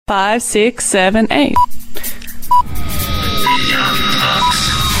5, 6, 7, 8.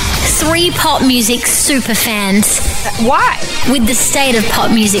 3 pop music super fans. Why? With the state of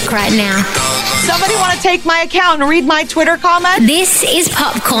pop music right now. Somebody want to take my account and read my Twitter comment? This is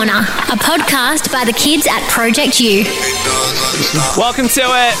Pop Corner, a podcast by the kids at Project U. Welcome to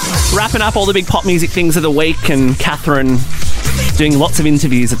it. Wrapping up all the big pop music things of the week, and Catherine doing lots of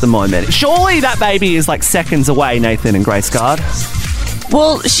interviews at the moment. Surely that baby is like seconds away, Nathan and Grace Gard.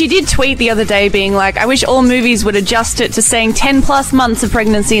 Well, she did tweet the other day being like, I wish all movies would adjust it to saying 10 plus months of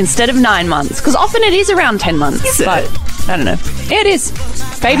pregnancy instead of 9 months. Because often it is around 10 months. Is it? But I don't know. Yeah, it is.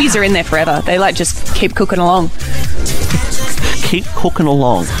 Babies are in there forever. They just keep cooking along. Keep cooking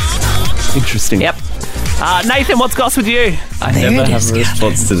along. Interesting. Yep. Nathan, what's goss with you? I never have a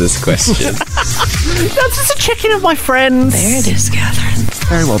response to this question. That's just a check-in of my friends. There it is, Catherine.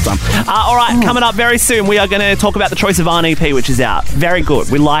 Very well done. All right, coming up very soon, we are going to talk about the Troye Sivan EP, which is out. Very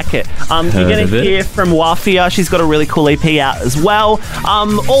good. We like it. You're going to hear from Wafia. She's got a really cool EP out as well.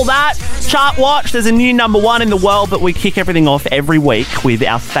 All that. Chart watch. There's a new #1 in the world, but we kick everything off every week with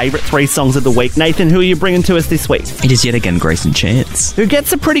our favourite 3 songs of the week. Nathan, who are you bringing to us this week? It is yet again Grayson Chance. Who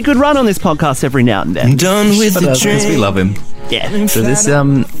gets a pretty good run on this podcast every now and then. Done with the dream. We love him. Yeah. So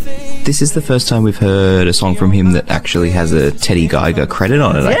this is the first time we've heard a song from him that actually has a Teddy Geiger credit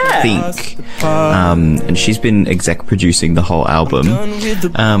on it, I think. And she's been exec producing the whole album.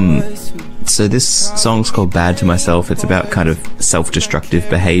 So this song's called Bad to Myself. It's about kind of self-destructive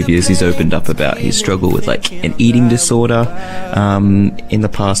behaviours. He's opened up about his struggle with like an eating disorder in the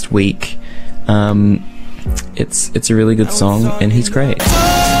past week. It's a really good song, and he's great.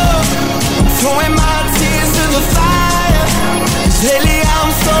 Throwing my tears to the fire, 'cause lately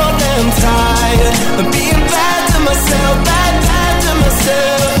I'm so damn tired of being bad to myself, bad to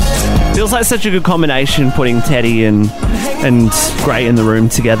myself. Feels like such a good combination putting Teddy and Gray in the room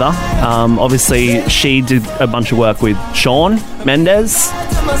together. Obviously, she did a bunch of work with Shawn Mendes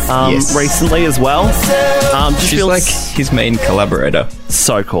recently as well. She's like his main collaborator.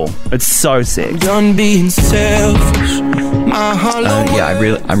 So cool. It's so sick. Done being selfish.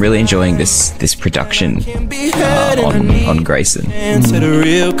 I'm really enjoying this production on Grayson. Into the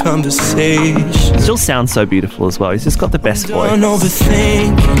real conversation. Still sounds so beautiful as well. He's just got the best voice.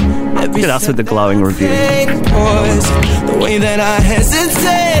 Look at us with the glowing review. The way that I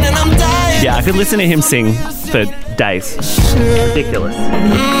hesitate and I'm dying. Yeah, I could listen to him sing for days. Ridiculous.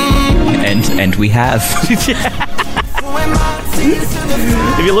 And we have.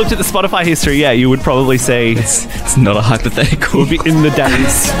 If you looked at the Spotify history, yeah, you would probably see it's not a hypothetical. We'll be in the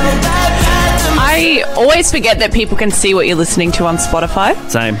days. I always forget that people can see what you're listening to on Spotify.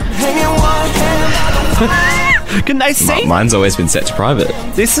 Same. Can they see? Mine's always been set to private.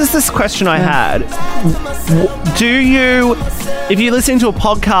 This is this question I had. If you listen to a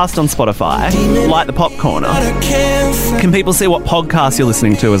podcast on Spotify, like the Pop Corner, can people see what podcast you're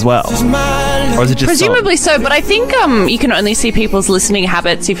listening to as well? Or is it just presumably so, but I think you can only see people's listening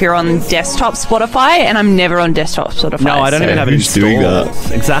habits if you're on desktop Spotify, and I'm never on desktop Spotify. No, I don't even have it installed. Doing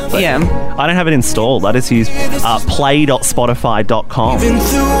that? Exactly. Yeah. I don't have it installed. I just use play.spotify.com.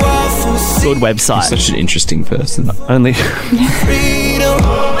 Good website. You're such an interesting person. Only. There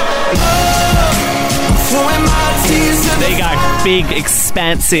you go. Big,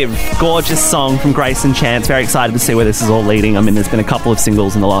 expansive, gorgeous song from Grayson Chance. Very excited to see where this is all leading. I mean, there's been a couple of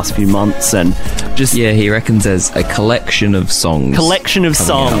singles in the last few months, and just he reckons there's a collection of songs.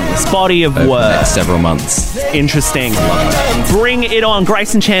 Body of over work. The next several months. Interesting. Bring it on.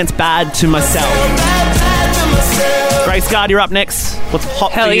 Grayson Chance, Bad to Myself. Grace Gard, you're up next. What's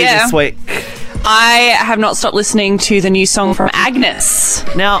hot for you this week? I have not stopped listening to the new song from Agnes.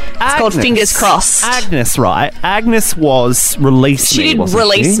 Now, it's called Fingers Crossed. Agnes, right? Agnes was Release Me. She did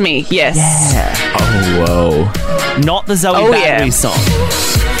Release Me, yes. Yeah. Oh, whoa. Not the Zoe Battery song.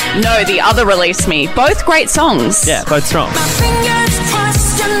 No, the other Release Me. Both great songs. Yeah, both strong.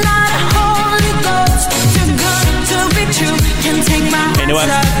 Into it.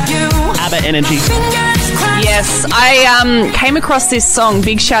 ABBA energy. Yes, I came across this song.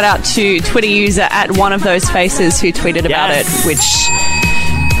 Big shout out to Twitter user at One of Those Faces who tweeted about it, which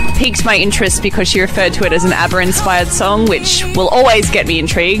piqued my interest because she referred to it as an ABBA-inspired song, which will always get me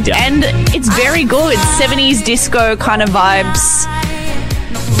intrigued. Yeah. And it's very good. 70s disco kind of vibes.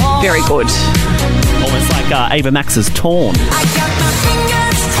 Very good. Almost like Ava Max's Torn.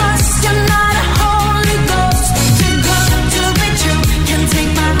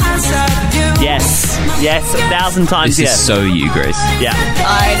 Yes, 1,000 times this is so you, Grace. Yeah.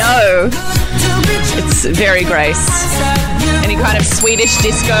 I know. It's very Grace. Any kind of Swedish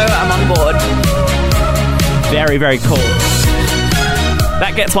disco, I'm on board. Very, very cool.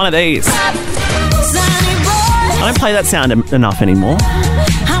 That gets one of these. I don't play that sound enough anymore.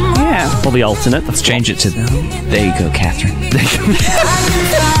 Yeah. Or the alternate. Let's change it to there you go, Catherine.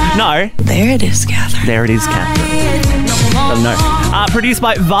 No. There it is, Catherine. There it is, Catherine. Don't know. Produced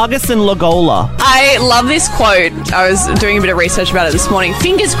by Vargas and Lagola. I love this quote. I was doing a bit of research about it this morning.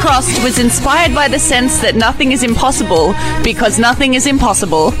 Fingers Crossed was inspired by the sense that nothing is impossible because nothing is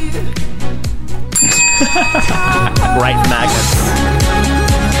impossible. Great maggots.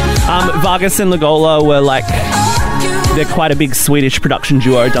 Vargas and Lagola were like... They're quite a big Swedish production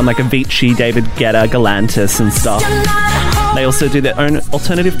duo, done like Avicii, David Guetta, Galantis and stuff. They also do their own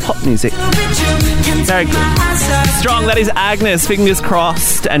alternative pop music. Very good. Strong, that is Agnes. Fingers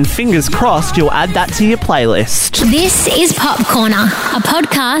crossed. And fingers crossed you'll add that to your playlist. This is Pop Corner, a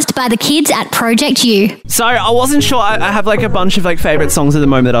podcast by the kids at Project U. So I wasn't sure. I have like a bunch of like favourite songs at the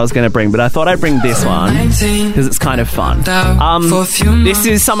moment that I was going to bring, but I thought I'd bring this one because it's kind of fun. This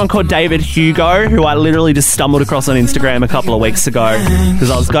is someone called David Hugo, who I literally just stumbled across on Instagram a couple of weeks ago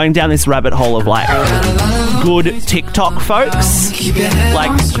because I was going down this rabbit hole of like good TikTok folks.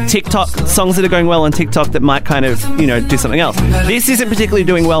 Like TikTok songs that are going well on TikTok that might kind of, you know, do something else. This isn't particularly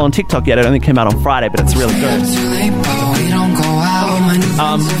doing well on TikTok yet. It only came out on Friday, but it's really good.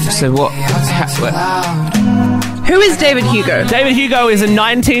 So what? Who is David Hugo? David Hugo is a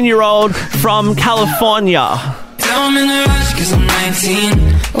 19-year-old from California.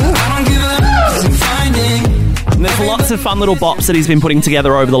 And there's lots of fun little bops that he's been putting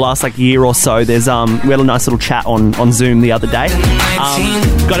together over the last like year or so. There's we had a nice little chat on Zoom the other day.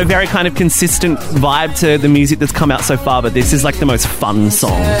 Got a very kind of consistent vibe to the music that's come out so far, but this is like the most fun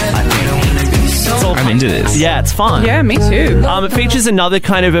song, I think. I'm into this. Yeah, it's fun. Yeah, me too. It features another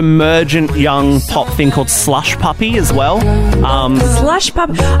kind of emergent young pop thing called Slush Puppy as well. Slush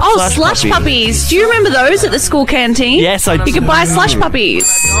Puppy. Oh, Slush Puppies. Do you remember those at the school canteen? Yes, I do. You could buy Slush Puppies.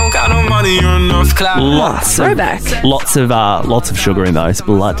 Lots of sugar in those.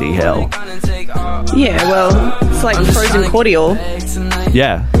 Bloody hell. Yeah, well, it's like frozen cordial.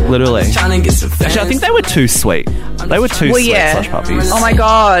 Yeah, literally. Actually, I think they were too sweet. They were too sweet, Slush Puppies. Oh my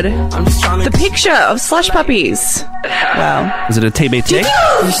god. The picture of Slush Puppies. Wow. Is it a TBT?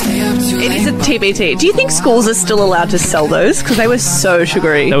 It is a TBT. Do you think schools are still allowed to sell those? Because they were so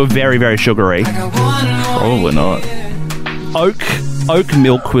sugary. They were very, very sugary. Probably not. Oat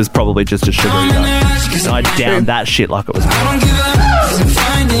milk was probably just as sugary though. I downed that shit like it was milk.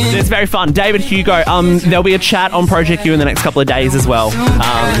 It's very fun. David Hugo. There'll be a chat on Project U in the next couple of days as well,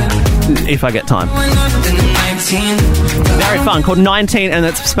 if I get time. Very fun. Called 19, and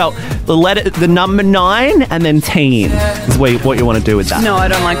it's spelled the number 9 and then teen is what you want to do with that. No, I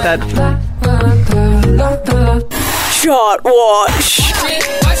don't like that. Shot watch.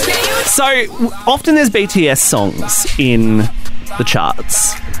 So often there's BTS songs in the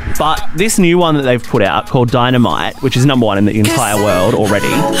charts, but this new one that they've put out called Dynamite, which is number 1 in the entire world already,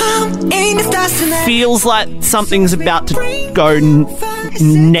 feels like something's about to go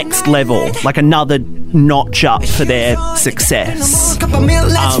next level, like another notch up for their success.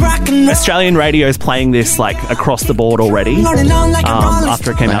 Australian radio is playing this like across the board already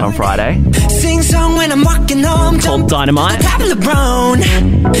after it came out on Friday. It's called Dynamite,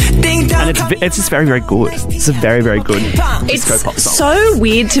 and it's just very, very good. It's a very, very good disco pop song. So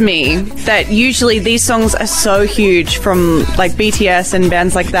weird to me that usually these songs are so huge from like BTS and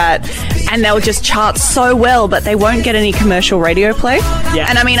bands like that, and they'll just chart so well, but they won't get any commercial radio play. Yeah.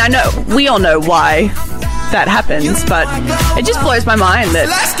 And I mean, we all know why that happens, but it just blows my mind that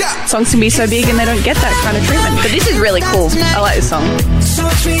songs can be so big and they don't get that kind of treatment. But this is really cool. I like this song.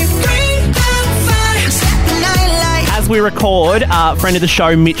 As we record, friend of the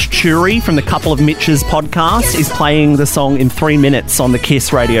show Mitch Churi from the Couple of Mitches podcast is playing the song in 3 minutes on the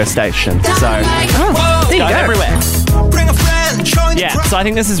KISS radio station. So There you go. everywhere. Yeah, so I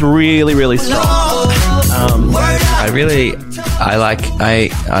think this is really, really strong. I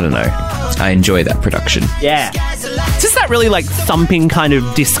don't know. I enjoy that production. Yeah. It's just that really like thumping kind of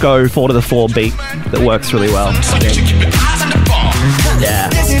disco 4/4 beat that works really well. Yeah.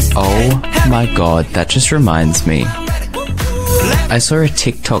 Oh my god, that just reminds me. I saw a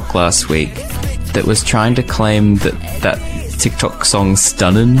TikTok last week that was trying to claim that TikTok song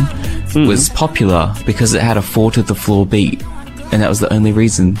Stunnin' was popular because it had a 4/4 beat, and that was the only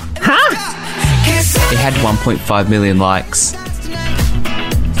reason. Huh? It had 1.5 million likes.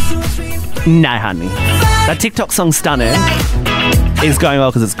 No, honey. That TikTok song Stunnin' is going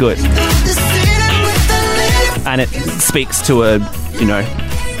well because it's good. And it speaks to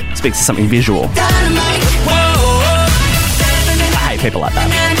something visual. I hate people like that.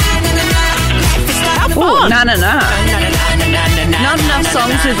 Ooh, na na na. Not enough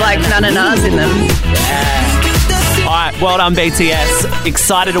songs with like na-na-nas in them. All right, well done, BTS.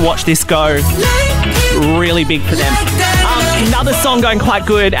 Excited to watch this go. Really big for them. Another song going quite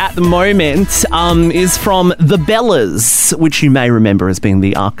good at the moment is from The Bellas, which you may remember as being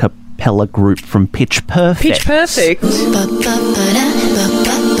the a cappella group from Pitch Perfect. Pitch Perfect.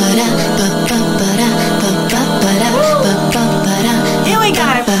 Here we go.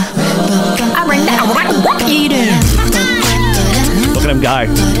 Look at them go.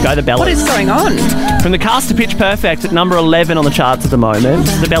 Go The Bellas. What is going on? From the cast of Pitch Perfect at number 11 on the charts at the moment,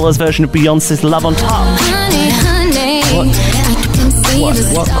 The Bellas' version of Beyonce's Love on Top.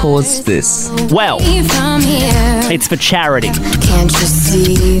 What caused this? Well, it's for charity. Can't you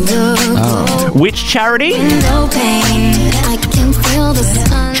see the Which charity? no pain? I can feel the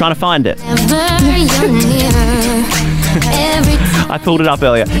sun. Trying to find it. Ever you're near. Every I pulled it up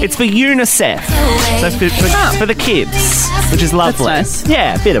earlier. It's for UNICEF. So for the kids, which is lovely. That's nice.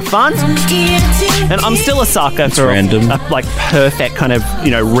 Yeah, a bit of fun. And I'm still a sucker for random. a like perfect kind of,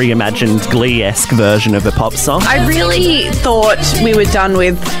 reimagined Glee-esque version of a pop song. I really thought we were done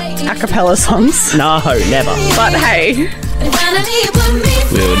with a cappella songs. No, never. But hey,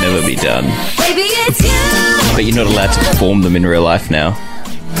 We will never be done. baby, it's you. But you're not allowed to perform them in real life now.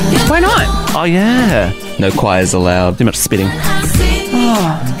 why not? Oh, yeah. No choirs allowed. Too much spitting.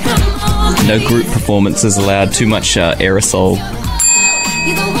 No group performances allowed. Too much aerosol.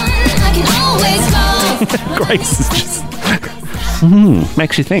 You're the one I can always call. Grace is just...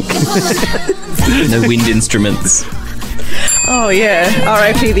 makes you think. No wind instruments. Oh yeah,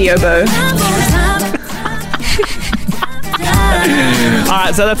 R.I.P. the oboe. All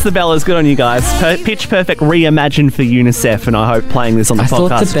right, so that's The Bellas. Good on you guys. Pitch Perfect reimagined for UNICEF, and I hope playing this on the I podcast.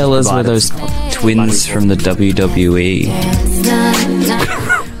 thought the Bellas were those twins from the WWE.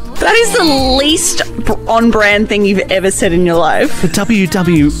 That is the least on-brand thing you've ever said in your life. The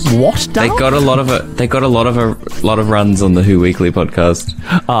WW what? They got a lot of runs on the Who Weekly podcast.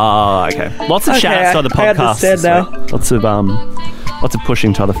 Oh, okay. Lots of Okay, shouts to other I podcasts. understand this now. week. Lots of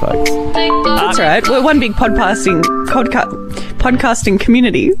pushing to other folks. That's right. We're one big podcasting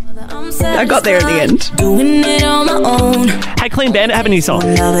community. I got there in the end. Doing it on my own. Hey, Clean Bandit have a new song.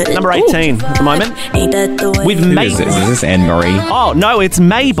 Number 18 at the moment. Ain't that the way? With Who is Mabel. this? Is this Anne Marie? Oh, no, it's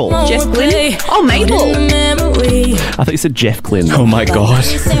Mabel. I Jess Glynn? Oh, Mabel. Memory. thought you said Jeff Glynn. Oh my god.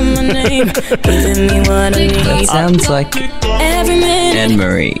 Say my name, giving me what I need. Sounds like Every minute, Anne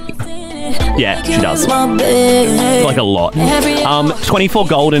Marie. Yeah, she does. my baby. Like a lot. 24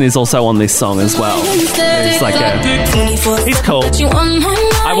 Golden is also on this song as well. It's like he's cool.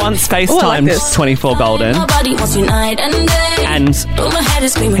 I once FaceTimed this. 24 Golden, Nobody wants you night and day. and But my head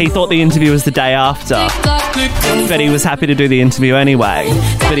is screaming. he thought the interview was the day after, but he was happy to do the interview anyway.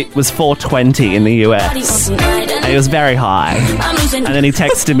 But it was 4:20 in the US. And he was very high. And then he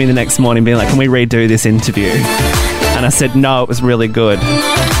texted me the next morning being like, can we redo this interview? And I said, no, it was really good.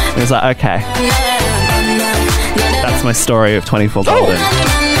 And he was like, okay. That's my story of 24 Golden.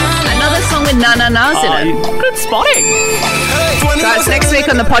 Another song with na-na-nas in it. Good spotting. Guys, next week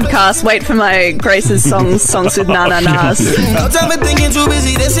on the podcast, wait for my Grace's songs with na-na-nas. No time for thinking, too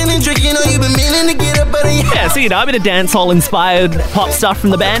busy listening, drinking. You've been meaning to get up, but I Yeah, so a bit of dancehall inspired pop stuff from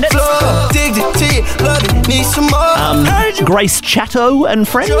the Bandits. addicted to you, love it, need some more. Grace Chatto and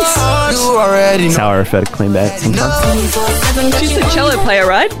friends. You already That's know. how I refer to Clean Bandit sometimes. She's the cello player,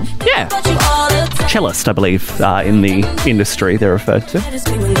 right? Yeah. Cellist, I believe, in the industry they're referred to.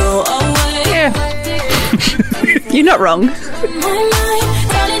 Yeah. You're not wrong.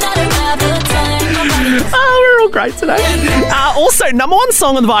 Oh, we're all great today. Also, number one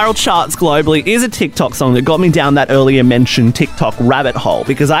song on the viral charts globally is a TikTok song that got me down that earlier mentioned TikTok rabbit hole,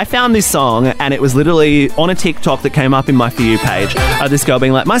 because I found this song and it was literally on a TikTok that came up in my For You page. This girl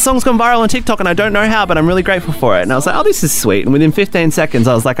being like, my song's gone viral on TikTok and I don't know how, but I'm really grateful for it. And I was like, oh, this is sweet. And within 15 seconds,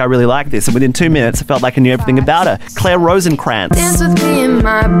 I was like, I really like this. And within 2 minutes, I felt like I knew everything about her. Claire Rosenkrantz. Dance with me in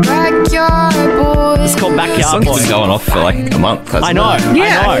my backyard, boy. It's called The Backyard song's Boy. been going off for like a month, hasn't I know. it?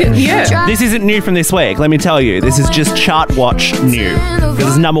 Yeah, I know. yeah. This isn't new from this week, let me tell you. This is just chart watch new. Because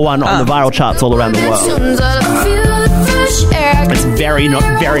it's number one on the viral charts all around the world. It's very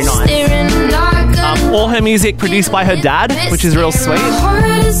nice. All her music produced by her dad, which is real sweet.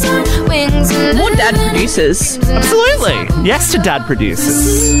 More dad producers. Absolutely. Yes to dad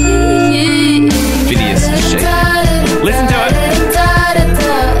producers. Phineas and Sheep. Listen to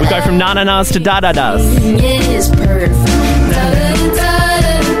it. We go from na-na-nas to da-da-das.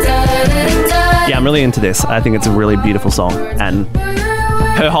 Yeah, I'm really into this. I think it's a really beautiful song. And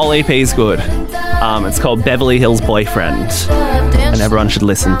her whole EP is good. It's called Beverly Hills Boyfriend. And everyone should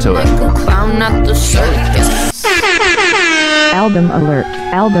listen to it. Album alert.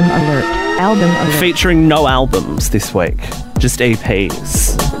 Album alert. Album alert. Featuring no albums this week, just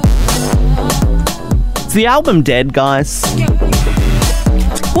EPs. Is the album dead, guys?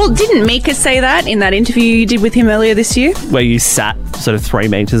 Well, didn't Mika say that in that interview you did with him earlier this year? Where you sat sort of 3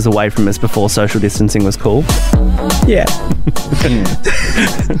 meters away from us before social distancing was cool? Yeah.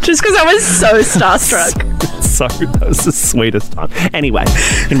 Just because I was so starstruck. So that was the sweetest time. Anyway,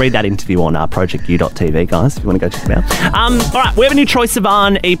 you can read that interview on projectu.tv, guys, if you want to go check it out. All right, we have a new Troye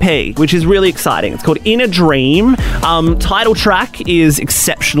Sivan EP, which is really exciting. It's called In a Dream. Title track is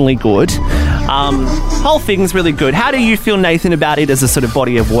exceptionally good. Whole thing's really good. How do you feel, Nathan, about it as a sort of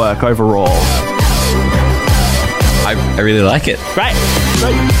body of work overall? I really like it. Great.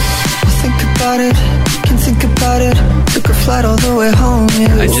 Think about it, can think about it. Took a flight all the way home.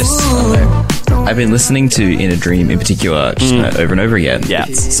 I've been listening to In a Dream in particular just over and over again. Yeah.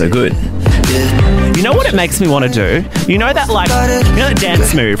 It's so good. You know what it makes me want to do? You know that that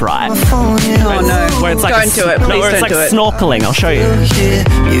dance move, right? Oh no. Where it's like don't do it. Please where it's don't like do it. snorkeling. I'll show you.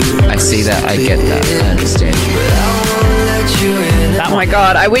 I see that. I get that. I understand. Oh my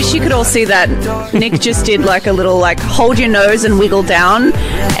god, I wish you could all see that. Nick just did like a little hold your nose and wiggle down,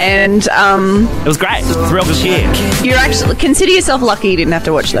 and It was great. It was real good cheer. you're actually consider yourself lucky you didn't have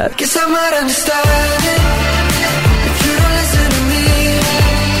to watch that. Guess I might understand it if you don't listen to me.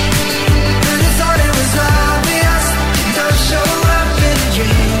 Really thought it was obvious. Don't show up in a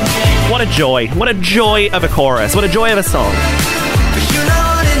dream. What a joy. What a joy of a chorus. What a joy of a song. But you know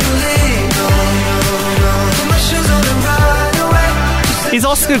I didn't leave. No. Put my shoes on and ride away. Is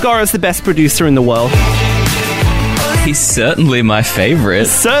Oscar Goros the best producer in the world? He's certainly my favourite.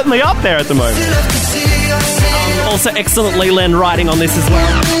 Certainly up there at the moment. Love to see us sing. Also, excellent Leland writing on this as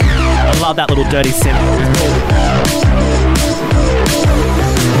well. I love that little dirty synth.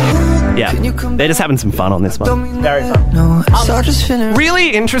 Yeah, they're just having some fun on this one. Very fun. No, I saw just feeling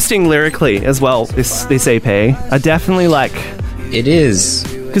Really interesting lyrically as well, this EP. I definitely like... It is.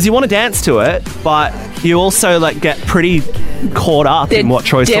 Because you want to dance to it, but you also get pretty caught up in what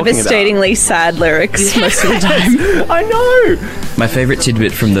Troy's talking about. Devastatingly sad lyrics most of the time. I know. My favourite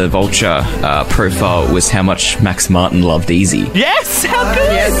tidbit from the Vulture profile was how much Max Martin loved Easy. Yes, how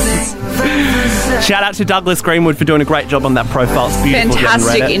good. Yes. Shout out to Douglas Greenwood for doing a great job on that profile. It's beautiful. if you haven't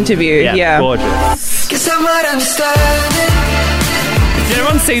read Fantastic it. interview. Yeah. Gorgeous. guess I might understand it. Did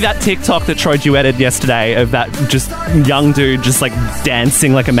everyone see that TikTok that Troy duetted yesterday of that just young dude just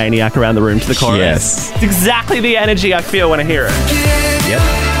dancing like a maniac around the room to the chorus? Yes. It's exactly the energy I feel when I hear it. Yep.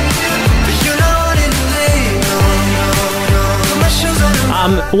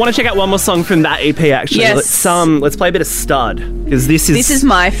 I want to check out one more song from that EP actually. Yes. Let's play a bit of Stud because this is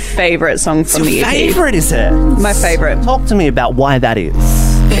my favourite song from the EP. favorite, is it? My favourite. Talk to me about why that is.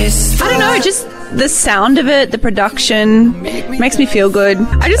 I don't know, just the sound of it, the production makes me feel good.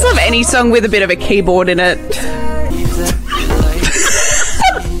 I just love any song with a bit of a keyboard in it.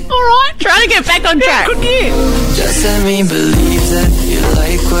 All right, trying to get back on track. Good year. Just let me believe that you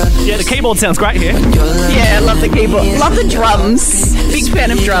like what Yeah, the keyboard sounds great here. Yeah, I love the keyboard. Love the drums. Big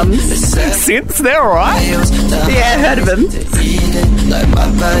fan of drums. Synths, they're alright. Yeah, heard of them. like my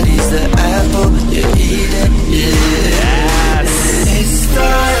body's the apple you eat it. Yes. It's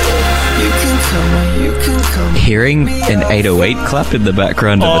you can come. Hearing an 808 clap in the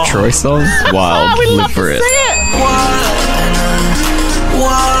background of a Troy song, wild. We Live love for to it. see it.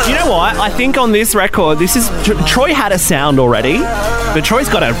 You know what? I think on this record, Troy had a sound already, but Troy's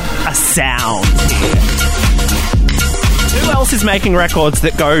got a sound. Who else is making records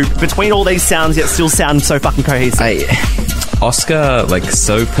that go between all these sounds yet still sound so fucking cohesive? Oscar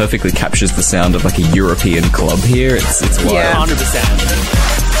so perfectly captures the sound of a European club here. It's wild. Yeah. 100%.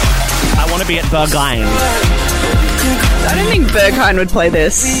 I want to be at Berghain. I don't think Berghain would play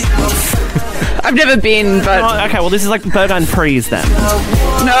this. I've never been, but... Oh, okay, well, this is like Berghain Prees then.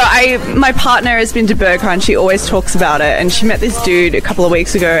 No, my partner has been to Berghain. She always talks about it, and she met this dude a couple of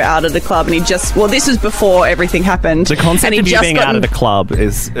weeks ago out at the club, and this was before everything happened. The concept of you being out at a club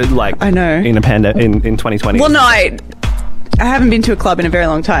is I know. in 2020. Well, no, I haven't been to a club in a very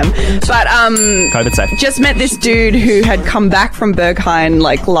long time, but COVID safe. just met this dude who had come back from Berghain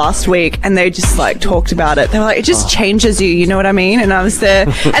last week, and they just talked about it. They were like, it just changes you know what I mean? And I was there,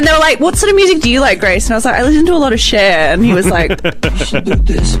 and they were like, what sort of music do you like, Grace? And I was like, I listen to a lot of Cher. And he was like,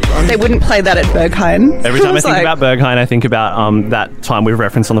 they wouldn't play that at Berghain. Every time I think was about Berghain, I think about that time we've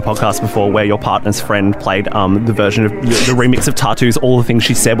referenced on the podcast before where your partner's friend played the version of the remix of Tatu's All the Things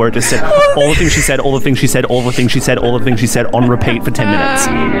She Said, where it just said all the things she said, all the things she said, all the things she said, all the things she said on repeat for 10 minutes.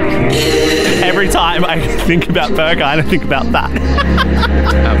 Every time I think about Berghain, I think about that.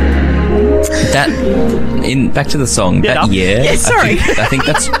 Back to the song. Yeah. That yeah. Yeah, sorry.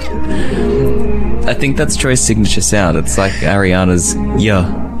 I think that's Troy's signature sound. It's like Ariana's yeah.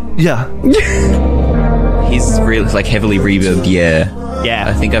 Yeah. He's really like heavily reverbed yeah. Yeah.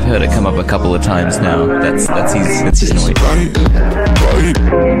 I think I've heard it come up a couple of times now. That's his noise.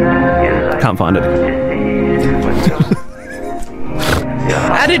 Can't find it.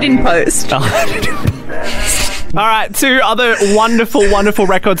 Add it in post. All right, 2 other wonderful, wonderful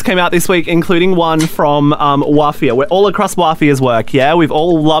records came out this week, including one from Wafia. We're all across Wafia's work, yeah? We've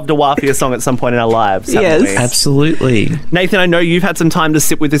all loved a Wafia song at some point in our lives, haven't we? Absolutely. Nathan, I know you've had some time to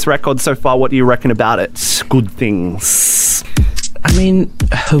sit with this record so far. What do you reckon about it? Good things. I mean,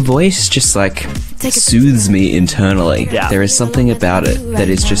 her voice just like soothes me internally. Yeah. There is something about it that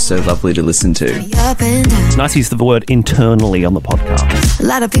is just so lovely to listen to. It's nice to use the word internally on the podcast. A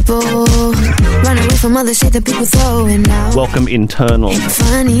lot of people run away from other shit that people throwing out. Welcome, internal.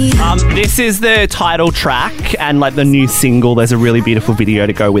 Funny. This is the title track and like the new single. There's a really beautiful video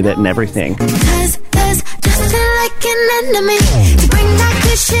to go with it and everything. Cause there's just like an enemy to bring that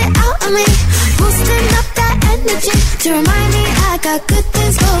good shit out of me. Boosting up that energy to remind me I got good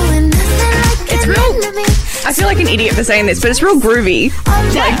things going. It's real. I feel like an idiot for saying this, but it's real groovy.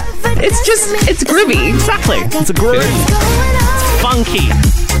 Like, it's groovy. Exactly. It's a groove. It's funky.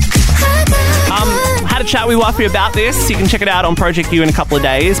 Had a chat with Wafia about this. You can check it out on Project U in a couple of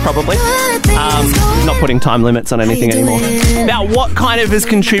days, probably. Not putting time limits on anything anymore. About what kind of has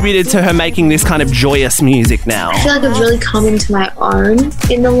contributed to her making this kind of joyous music now? I feel like I've really come into my own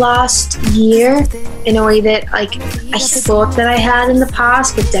in the last year in a way that like I thought that I had in the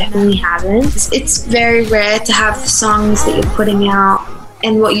past, but definitely haven't. It's very rare to have songs that you're putting out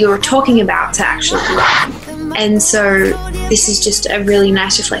and what you were talking about to actually do. And so this is just a really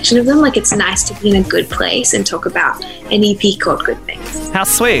nice reflection of them. Like, it's nice to be in a good place and talk about an EP called Good Things. How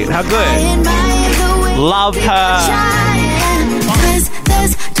sweet. How good. Love her.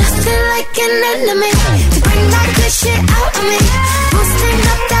 There's just like an enemy to bring that good shit out of me. Boosting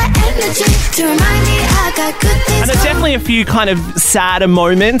up that energy to remind me I got good things. And there's definitely a few kind of sadder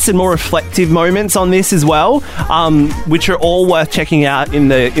moments and more reflective moments on this as well, which are all worth checking out in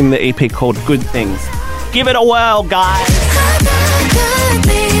the EP called Good Things. Give it a whirl, guys.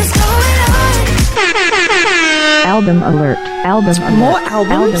 Album alert. Album alert. More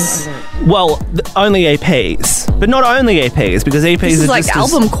albums? Album alert. Well, only EPs. But not only EPs, because EPs This is are like just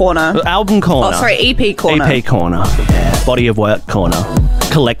album corner. Album corner. Oh, sorry, EP corner. EP corner. Yeah. Body of work corner.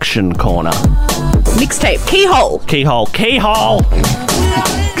 Collection corner. Mixtape. Keyhole. Keyhole. Keyhole.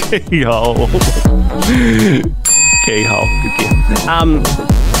 Keyhole. Keyhole. Good key.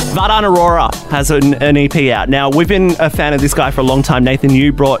 Vardhan Aurora has an EP out. Now, we've been a fan of this guy for a long time. Nathan,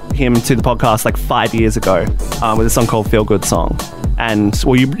 you brought him to the podcast like 5 years ago with a song called Feel Good Song. And,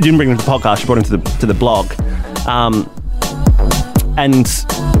 well, you didn't bring him to the podcast, you brought him to the blog.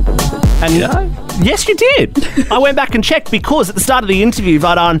 Yes, you did. I went back and checked because at the start of the interview,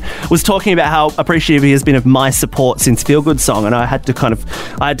 Vardhan was talking about how appreciative he has been of my support since Feel Good Song, and I had to kind of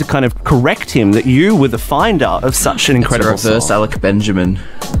correct him that you were the finder of such an incredible It's a reverse song. Alec Benjamin.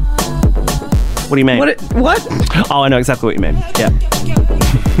 What do you mean? What? Oh, I know exactly what you mean. Yeah.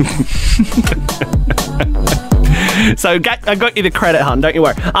 So I got you the credit, hun. Don't you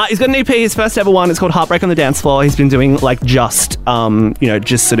worry. He's got an EP, his first ever one. It's called Heartbreak on the Dance Floor. He's been doing like just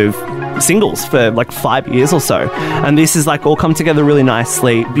sort of singles for like 5 years or so. And this is like all come together really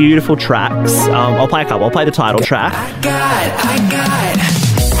nicely. Beautiful tracks. I'll play a couple. I'll play the title track. I got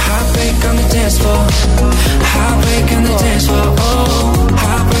heartbreak on the dance floor. Heartbreak on the dance floor. Oh,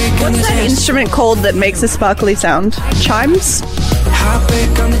 heartbreak on the What's that dance instrument called that makes a sparkly sound? Chimes?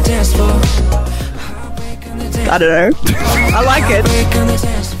 Heartbreak on the dance floor. I don't know. I like it.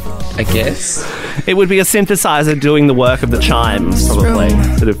 I guess. It would be a synthesizer doing the work of the chimes, probably.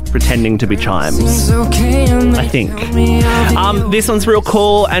 Sort of pretending to be chimes. I think. This one's real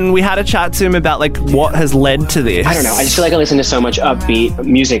cool, and we had a chat to him about like what has led to this. I don't know. I just feel like I listen to so much upbeat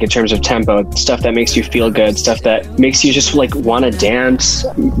music in terms of tempo, stuff that makes you feel good, stuff that makes you just like want to dance,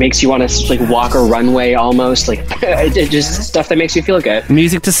 makes you want to like walk a runway almost, like it just stuff that makes you feel good.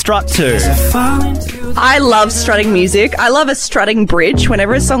 Music to strut to. I love strutting music. I love a strutting bridge.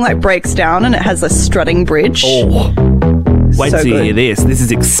 Whenever a song like breaks down and it has a strutting bridge. Oh. Wait So till you good. hear this. This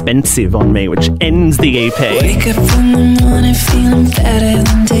is Expensive on Me, which ends the EP. Wake up in the morning feeling better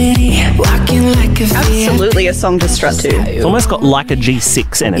than Diddy. Walking like a Absolutely a song to strut to. It's almost got like a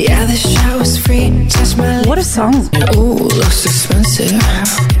G6 energy. Yeah, the shower's free. Touch my What a song. Ooh, looks expensive.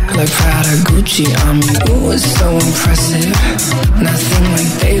 Like Prada, Gucci on me. Ooh, it's so impressive. Nothing like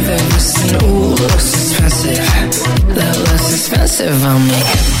they've ever seen. Ooh, looks expensive. That looks expensive on me.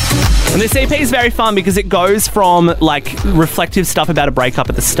 And this EP is very fun because it goes from like reflective stuff about a breakup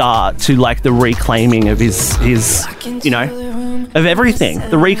at the start to like the reclaiming of his you know, of everything.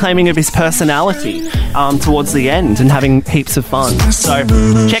 The reclaiming of his personality towards the end and having heaps of fun. So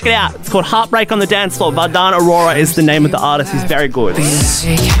check it out. It's called Heartbreak on the Dance Floor. Vardhan Aurora is the name of the artist. He's very good.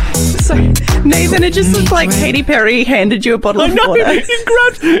 So, Nathan, it just looked like Katy Perry handed you a bottle of water. You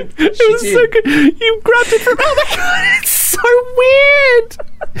grabbed it. Was so good. You grabbed it from. Oh my god, it's so weird.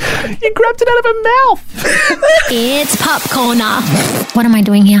 You grabbed it out of her mouth. It's Popcorner. What am I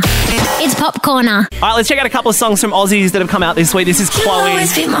doing here? It's Popcorner. All right, let's check out a couple of songs from Aussies that have come out this week. This is Chloe.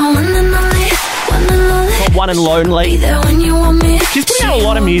 Called One and Lonely. She's putting out a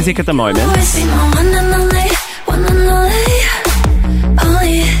lot of music at the moment.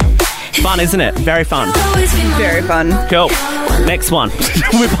 Fun, isn't it? Very fun. Very fun. Cool. Next one.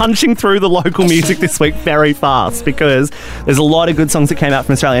 We're punching through the local music this week very fast because there's a lot of good songs that came out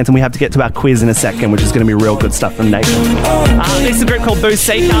from Australians, and we have to get to our quiz in a second, which is going to be real good stuff from Nathan. This is a group called Boo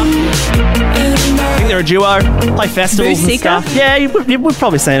Seeker. I think they're a duo. Play festivals Boo and Seeker? stuff. Yeah, we've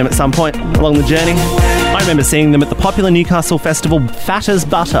probably seen them at some point along the journey. I remember seeing them at the popular Newcastle festival Fat as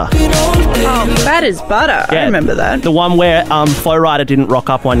Butter. Oh, Fat as Butter. I remember that. The one where Flo Rida didn't rock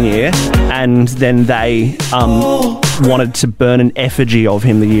up one year, and then they wanted to burn an effigy of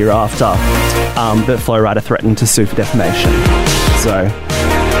him the year after, but Flo Rida threatened to sue for defamation. So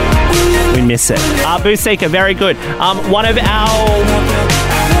we miss it. Boo Seeker, very good. One of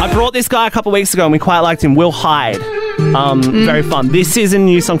I brought this guy a couple of weeks ago and we quite liked him, Will Hyde. Very fun. This is a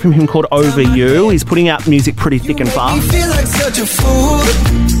new song from him called Over You. He's putting out music pretty thick and fast.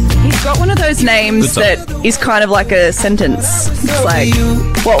 He's got one of those names that is kind of like a sentence. It's like,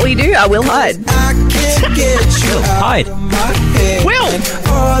 what will you do? I will hide. Hide. Will!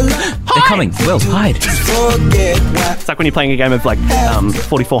 They're coming. Will, hide. It's like when you're playing a game of like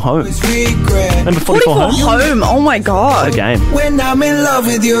 44 Home. Remember 44 Home? Oh my god. What a game. When I'm in love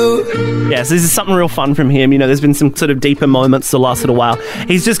with you. Yeah, so this is something real fun from him. You know, there's been some sort of deeper moments the last little while.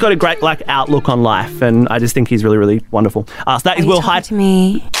 He's just got a great like outlook on life, and I just think he's really, really wonderful. So that is Will Hyde. To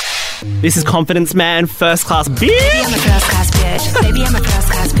me. This is Confidence Man, First Class Bitch. Baby, I'm a first class bitch. Baby, I'm a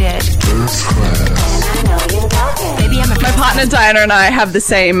first class bitch. My partner Diana and I have the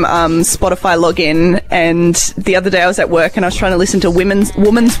same Spotify login, and the other day I was at work and I was trying to listen to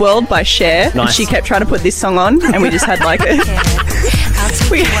Woman's World by Cher, and Nice. she kept trying to put this song on, and we just had like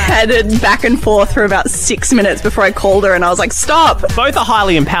we had it back and forth for about 6 minutes before I called her, and I was like, stop. Both are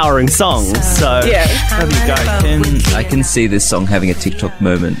highly empowering songs, so Yeah. there you go. I can see this song having a TikTok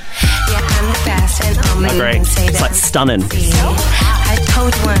moment. I agree. It's like stunning.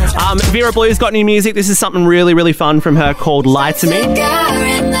 Vera Blue's got new music. This is something really, really fun from her called Lie to Me.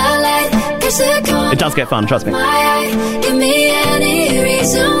 It does get fun, trust me.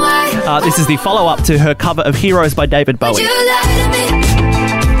 This is the follow-up to her cover of Heroes by David Bowie.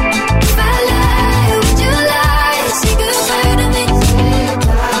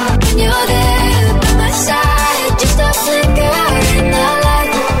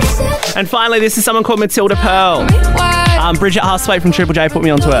 And finally, this is someone called Matilda Pearl. Bridget Hustwaite from Triple J put me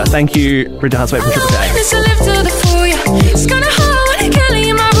onto her. Thank you, Bridget Hustwaite from Triple J. This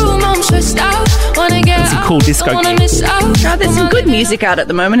is a cool disco gig. Oh, there's some good music out at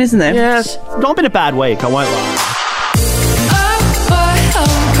the moment, isn't there? Yeah, it's not been a bad week, I won't lie.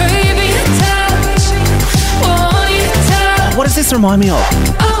 What does this remind me of?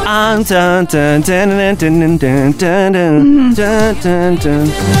 Dun, dun, dun, dun, dun, dun, dun, dun, dun, dun, dun.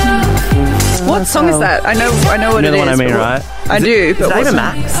 What song is that? I know what You know it the one I is. mean, but right? I do. But Is that what's even it?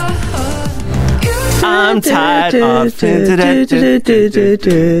 Max? I'm tired of...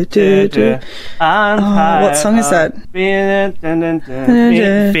 What song is that?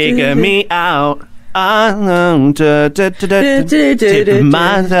 Figure me out.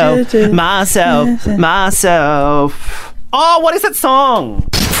 Myself. Oh, what is that song?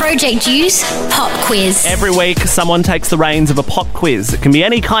 Project Use Pop Quiz. Every week, someone takes the reins of a pop quiz. It can be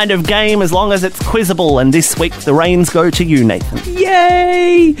any kind of game as long as it's quizzable. And this week, the reins go to you, Nathan.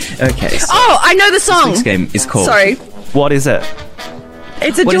 Yay! Okay. So Oh, I know the song. this game is called. Sorry. What is it?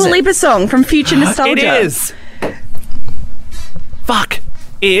 It's a What is Dua it? Lipa song from Future Nostalgia. It is. Fuck.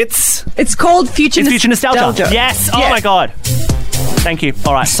 It's called Future Nostalgia. Yes. Oh my god. Thank you.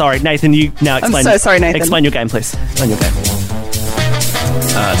 All right. Sorry, Nathan. You now explain. I'm so sorry, Nathan. Explain your game, please. Explain your game.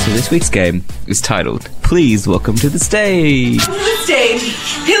 So this week's game is titled Please Welcome to the Stage. To the stage,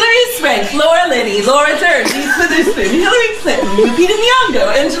 Hilary Swank, Laura Linney, Laura Dern, Reese Witherspoon, Hillary Clinton, Lupita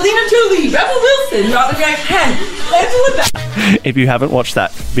Nyong'o, Angelina Jolie, Rebel Wilson, Robert Penn, Angela Bassett. If you haven't watched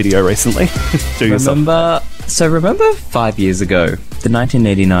that video recently, do yourself. Remember 5 years ago, the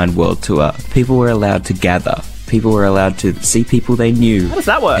 1989 World Tour, people were allowed to gather. People were allowed to see people they knew. How does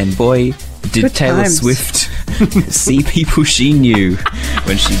that work? And boy, did Good Taylor times. Swift see people she knew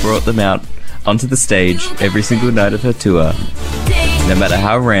when she brought them out onto the stage every single night of her tour, no matter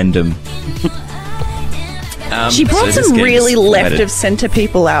how random. She brought so this some game really is left divided. of centre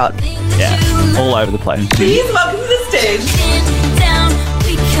people out. Yeah, all over the place. Please welcome to the stage.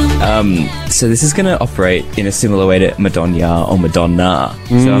 So this is going to operate in a similar way to Madonna or Madonna.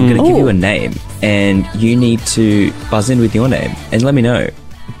 So I'm going to give you a name, and you need to buzz in with your name and let me know.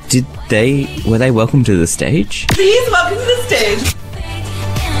 Were they welcome to the stage? Please welcome to the stage.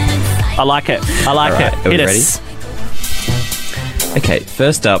 I like it. I like All right, it. are we Hit ready? us. Okay,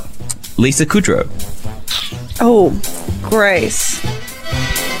 first up, Lisa Kudrow. Oh, Grace.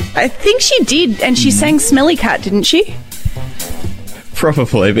 I think she did, and she sang Smelly Cat, didn't she?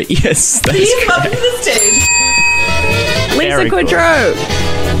 Probably, but yes, that's Please welcome correct. to the stage. Lisa Very good. Kudrow.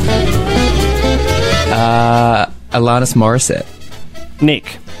 Alanis Morissette.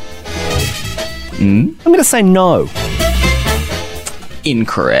 Nick. I'm going to say no.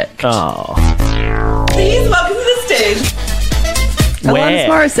 Incorrect. Oh. Please welcome to the stage. Alanis Where?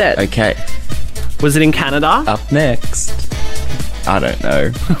 Morissette. Okay, Was it in Canada? up next. I don't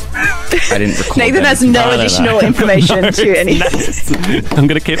know. I didn't record Nathan that has no information. additional information to any. I'm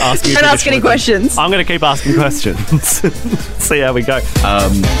going to keep asking. Don't ask any questions. I'm going to keep asking questions. See how we go.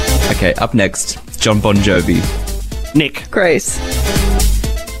 Okay, up next, John Bon Jovi. Nick. Grace.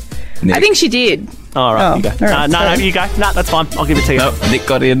 Nick. I think she did. All right, Oh, you go. all right, no, sorry. you go. No, that's fine. I'll give it to you. Nope, Nick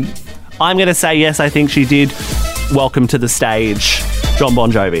got in. I'm going to say yes, I think she did. Welcome to the stage, John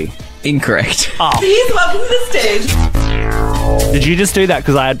Bon Jovi. Incorrect. Oh, Please welcome to the stage. did you just do that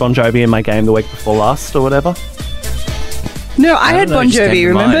because I had Bon Jovi in my game the week before last or whatever? No, I had don't know, Bon just came Jovi, to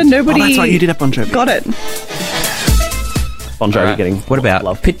remember? mind. Nobody Oh, that's right, you did have Bon Jovi. got it. Bon Jovi All right, getting. What about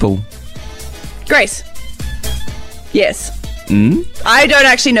love. Pitbull? Grace. Yes. Mm? I don't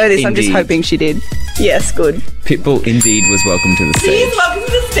actually know this. I'm just Indeed. hoping she did. Yes, good. Pitbull indeed was welcome to the Please stage. welcome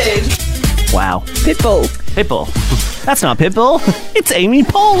to the stage. Wow. Pitbull. Pitbull. That's not Pitbull. It's Amy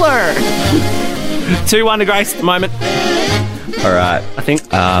Poehler. 2-1 to Grace at the moment, All right. I think.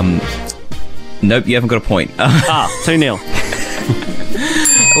 Nope, you haven't got a point. 2-0.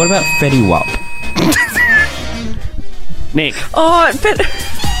 What about Fetty Wap? Nick. Oh, but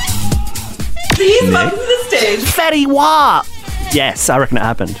Please welcome to the stage. Fetty Wap. Yes, I reckon it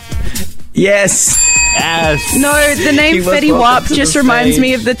happened. Yes. Yes. no, the name He was Fetty welcome Wap to the just reminds me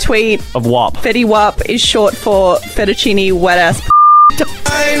stage. of the tweet. Of Wap. Fetty Wap is short for fettuccine wet ass.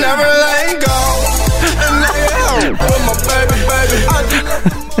 I ain't never letting go. And now with my baby,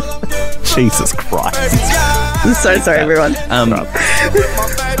 baby. Jesus Christ. I'm so sorry, everyone.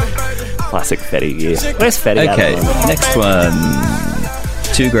 Classic Fetty, yeah. Where's Fetty at Okay, the moment? next one.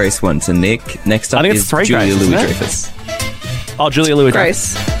 2 Grace, 1 to Nick. Next up I think it's is 3 Julia Grace, isn't it? Louis-Dreyfus. Oh, Julia Louis.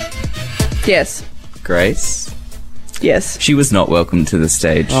 Grace. Yes. Grace? Yes. She was not welcome to the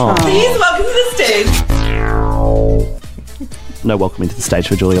stage. Oh. Please welcome to the stage. No welcome into the stage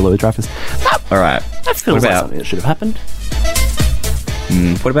for Julia Louis-Dreyfus. All right. That feels What like about- something that should have happened.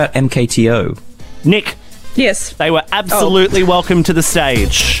 What about MKTO? Nick. Yes. They were absolutely welcome to the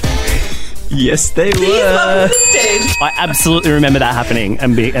stage. Yes, they Please welcome to the stage. I absolutely remember that happening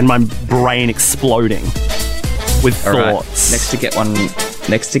and my brain exploding with All right. thoughts.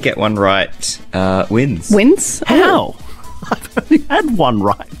 Next to get one right wins. Wins? How? I've only had one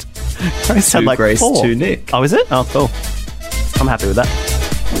right. Grace had 2 like Grace, 4. 2 Nick. Oh, is it? Oh, cool. I'm happy with that.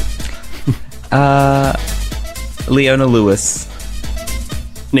 Leona Lewis.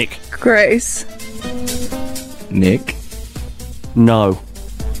 Nick. Grace. Nick. No.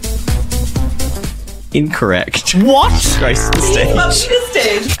 Incorrect. What? Grace to the Please welcome stage. to the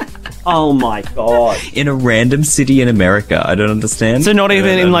stage. Oh my god. In a random city in America. I don't understand. So not I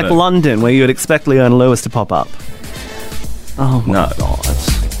even don't in like know. London where you would expect Leona Lewis to pop up. Oh my No. god.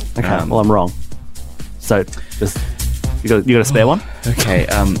 Okay, well I'm wrong. So just you got a spare one? Okay,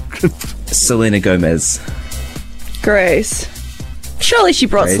 Selena Gomez. Grace. Surely she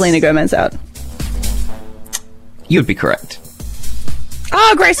brought Grace. Selena Gomez out. You'd be correct.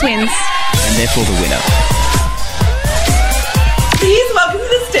 Oh, Grace wins. And therefore the winner. Please welcome to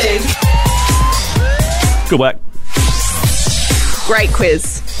the stage. Good work. Great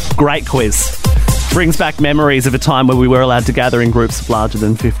quiz. Great quiz. Brings back memories of a time where we were allowed to gather in groups of larger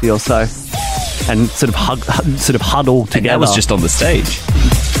than 50 or so and sort of huddle together. And that was just on the stage.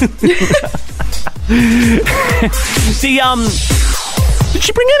 Did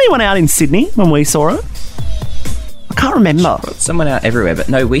she bring anyone out in Sydney when we saw her? I can't remember. She brought someone out everywhere, but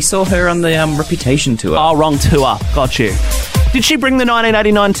no, we saw her on the Reputation tour. Oh, wrong tour. Got you. Did she bring the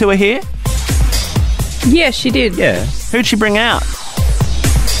 1989 tour here? Yeah, she did. Yeah. Who'd she bring out?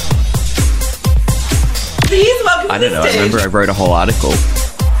 Please welcome I to don't the know. I stage. remember I wrote a whole article.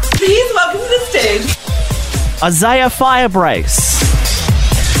 Please welcome to the stage. Isaiah Firebrace.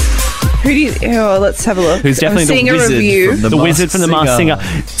 Who do you... Oh, let's have a look. Who's definitely I'm seeing the a wizard review. from the wizard from the Masked Singer.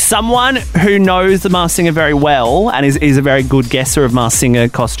 Someone who knows the Masked Singer very well and is a very good guesser of Masked Singer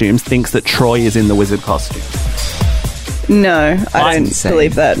costumes thinks that Troy is in the wizard costume. No, I don't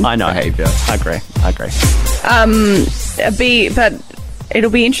believe that. I know. Behavior. I agree. But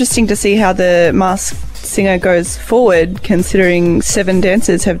it'll be interesting to see how the Masked Singer goes forward, considering 7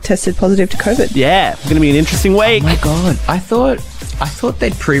 dancers have tested positive to COVID. Yeah, it's going to be an interesting week. Oh my god! I thought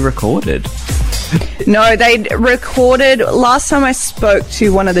they'd pre-recorded. No, they'd recorded. Last time I spoke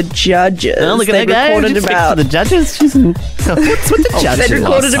to one of the judges, Oh, look at they that guy. recorded Just about the judges. What's with the judges? They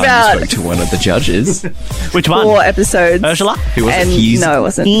recorded Last time about I spoke to one of the judges. Which one? 4 episodes. Ursula? Who was it? And Hughes? no, it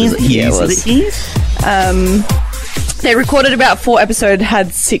wasn't. Hughes? Yeah, it Hughes? was. They recorded about 4 episodes,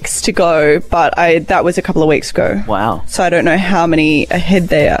 had 6 to go, but that was a couple of weeks ago. Wow. So I don't know how many ahead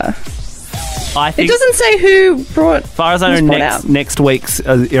they are. I think, It doesn't say who brought. as far as I know, next week's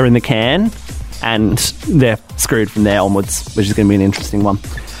are in the can, and they're screwed from there onwards, which is going to be an interesting one.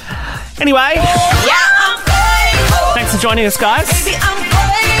 Anyway, thanks for joining us, guys.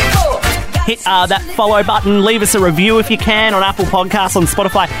 Hit that follow button. Leave us a review if you can on Apple Podcasts, on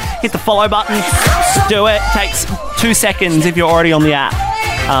Spotify. Hit the follow button. Do it. Takes 2 seconds if you're already on the app.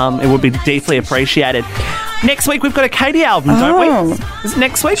 It would be deeply appreciated. Next week we've got a Katie album, don't we? Is it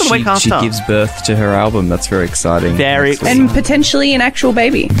next week or the week after? She gives birth to her album. That's very exciting. Very And potentially an actual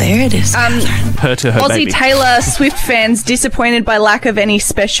baby. There it is. her to her Aussie baby. Taylor Swift fans disappointed by lack of any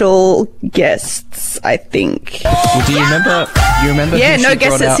special guests, I think. Well, do you remember? Yeah, who no she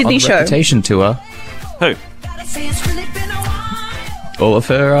guests brought at out Sydney on show. Reputation tour. Who? All of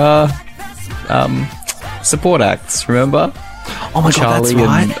her support acts. Remember? Oh my Charlie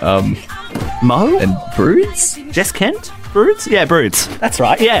god, that's right. and Mo and Broods. Jess Kent? Broods? Yeah, Broods. That's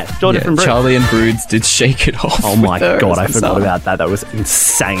right. Yeah, Jordan from Broods. Charlie and Broods did Shake It Off. Oh my with her god, I as the forgot song. about that. That was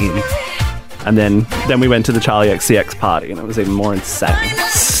insane. And then we went to the Charlie XCX party, and it was even more insane.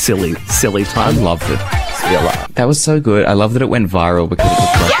 Silly I time. loved it. That was so good. I love that it went viral because it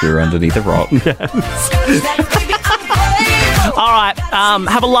looked like we were underneath a rock. All right,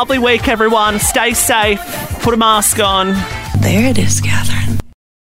 have a lovely week, everyone. Stay safe. Put a mask on. There it is, Catherine.